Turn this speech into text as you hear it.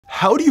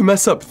how do you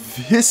mess up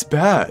this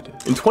bad?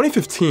 In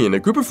 2015, a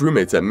group of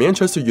roommates at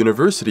Manchester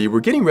University were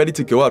getting ready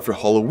to go out for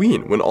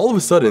Halloween when all of a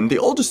sudden they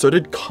all just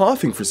started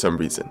coughing for some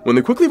reason. When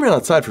they quickly ran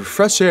outside for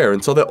fresh air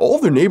and saw that all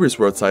of their neighbors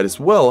were outside as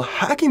well,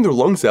 hacking their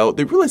lungs out,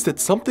 they realized that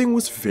something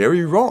was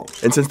very wrong.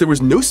 And since there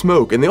was no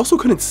smoke and they also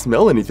couldn't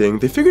smell anything,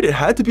 they figured it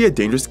had to be a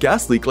dangerous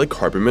gas leak like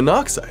carbon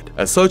monoxide.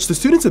 As such, the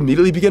students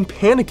immediately began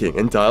panicking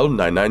and dialed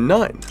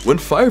 999. When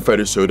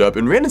firefighters showed up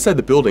and ran inside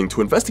the building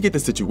to investigate the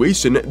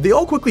situation, they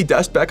all quickly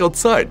dashed back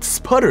outside,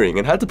 sputtering,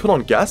 and had to put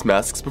on gas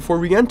masks before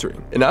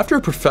re-entering. And after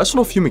a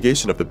professional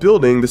fumigation of the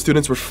building, the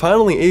students were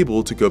finally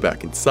able to go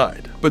back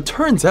inside. But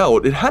turns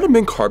out, it hadn't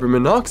been carbon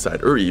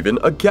monoxide or even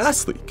a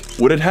gas leak.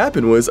 What had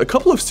happened was a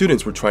couple of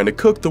students were trying to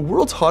cook the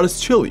world's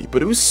hottest chili,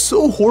 but it was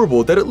so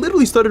horrible that it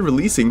literally started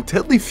releasing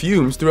deadly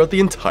fumes throughout the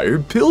entire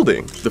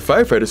building. The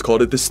firefighters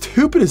called it the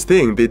stupidest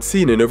thing they'd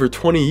seen in over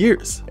 20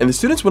 years, and the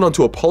students went on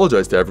to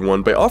apologize to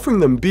everyone by offering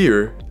them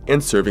beer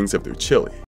and servings of their chili.